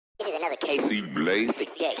This is another KC Blaze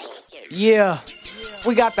production. Yeah,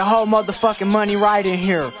 we got the whole motherfucking money right in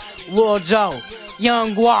here. Lil Joe,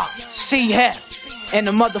 Young Guap, C-Hef, and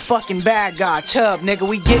the motherfucking bad guy, Chubb, nigga,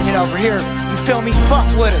 we getting it over here. You feel me? Fuck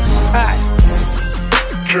with us. Alright.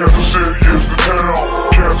 Kansas City is the town.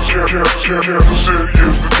 Kansas City is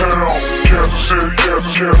the town. Kansas City is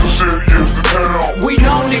the town. We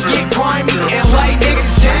known to get grimy and lay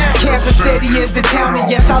niggas down. Kansas City is the town, and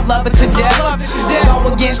yes, I love it to death.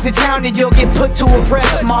 Go against the town and you'll get put to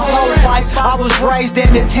arrest. My whole life I was raised in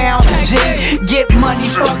the town. G, get money,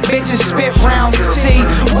 fuck bitches, spit rounds. C,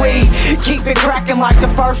 we keep it cracking like the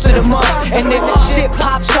first of the month. And if the shit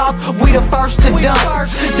pops off, we the first to dump.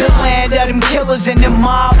 The land of them killers and them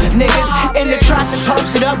mob niggas. In the traffic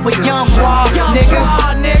posted up with Young Guap, nigga.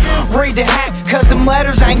 Read the hat, cause them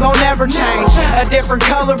letters ain't gon' never change. A different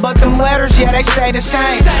color, but them letters, yeah, they stay the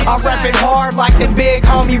same. I rap it hard like the big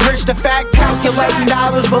homie Rich the Fat. Calculating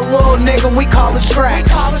dollars, but little nigga, we call it scratch.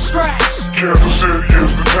 Kansas City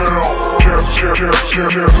is the town. Kansas City is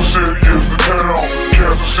the town.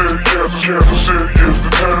 Kansas City is the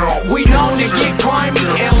town. We known to get grimy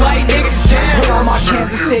and lay niggas down. Put on my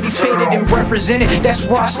Kansas City fitted and represented, that's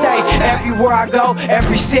where I stay. Everywhere I go,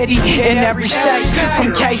 every city in every state.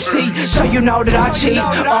 From KC, so you know that I chief.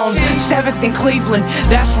 On 7th in Cleveland,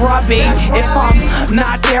 that's where I be. If I'm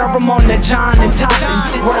not there, I'm on the John and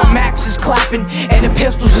Toppin', where the Max is clapping and the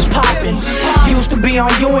pistols is popping. Used to be on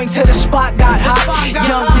Ewing till the spot got hot.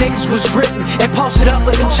 Young niggas was gripping and posted up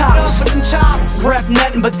with them chops. Rep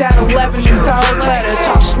nothing but that 11 and 3rd letter.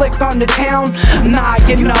 Talk slick on the town, nah,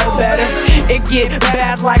 you know better. It get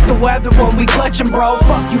bad like the weather when we clutchin', bro.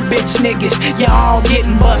 Fuck you bitch niggas, y'all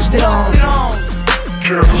getting busted on.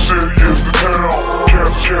 Kansas City is the town.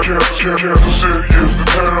 Kansas City is the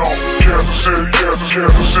town. Kansas City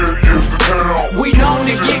is the town. We known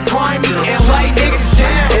to get grimy and lay niggas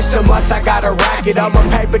down. It's a must, I got a racket. I'm a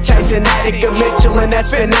paper chasing addict. A Mitchell and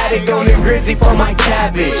that's fanatic on the Grizzy for my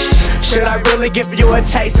cabbage. Should I really give you a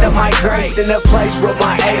taste of my grace? In a place with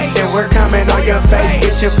my ace, and we're coming on your face.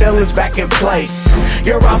 Get your feelings back in place.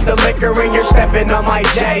 You're off the liquor and you're stepping on my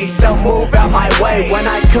J. So move out my way. When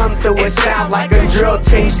I come through, it sound like a drill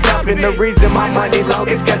team stumping. The reason my money low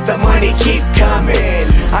is cause the money keep coming.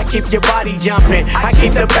 I keep your body jumping, I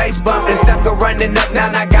keep the bass bumping. Sucker running up now,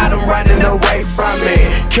 I got him running away from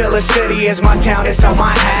it. Killer City is my town, it's on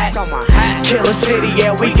my hat. Killer City,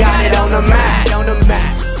 yeah, we got it on the map.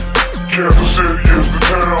 Kansas City is the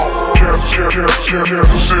town. Kansas City is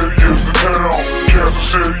the town. Kansas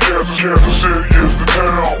City is the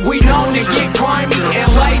town. We known to get grimy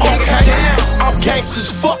and lay niggas down. I'm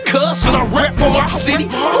gangsters, fuck us, and I rap for my city.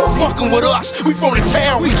 Who fucking with us? We from the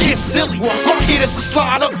town, we get silly. My hitters to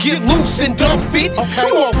slide up, get loose and dump 50.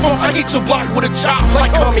 You want funk, I hit your block with a chop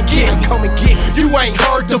like come and get. You ain't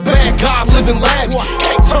heard the bad guy living lavish.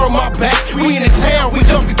 Can't turn my back, we in the town, we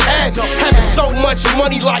dumping caddy. Having so much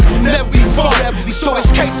money like never before. So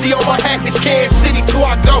it's KC on my hat, it's Kansas City till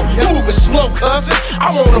I go. Moving slow, cousin,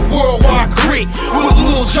 I'm on a worldwide grid. With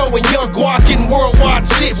Lil Joe and Young Guap getting worldwide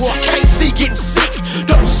chips. KC getting sick,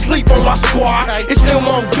 don't sleep on my squad. It's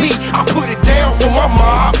MOB, I put it down for my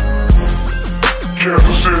mob. Kansas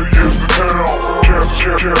City is the town. Kansas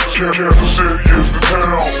City is the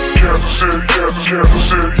town. Kansas City is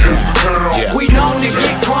the town. We known to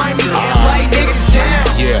get grimy and lay niggas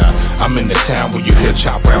down. Yeah, I'm in the town where you hear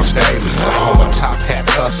chop rounds daily. The home of top hat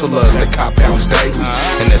hustlers that cop pounds daily.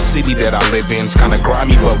 And the city that I live in's kinda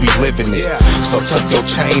grimy, but we live in it. So tuck your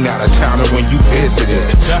chain out of town, and when you visit it,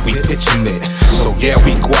 we pitching it. So yeah,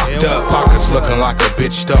 we guapped up, pockets looking like a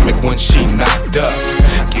bitch stomach when she knocked up.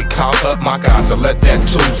 Get caught up, my guys will let that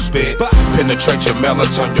tool spit. Penetrate your melon,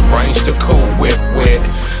 turn your brains to cool whip wet.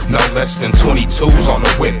 No less than 22s on the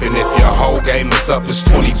whip, and if your whole game is up, it's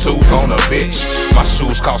 22s on a bitch. My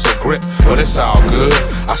shoes cost a grip, but it's all good.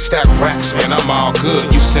 I stack racks, man, I'm all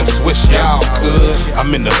good. You simps wish y'all could.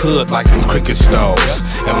 I'm in the hood like them cricket stoves,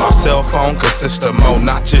 and my cell phone consists of more,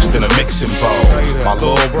 not just in a mixing bowl. My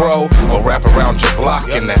little bro will wrap around your block,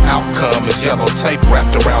 and the outcome is yellow tape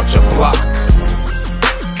wrapped around your block.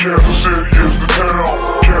 Kansas City is the town.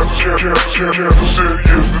 Kansas City is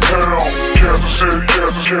the town. Kansas City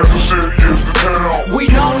is the town. We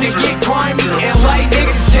known to get grimy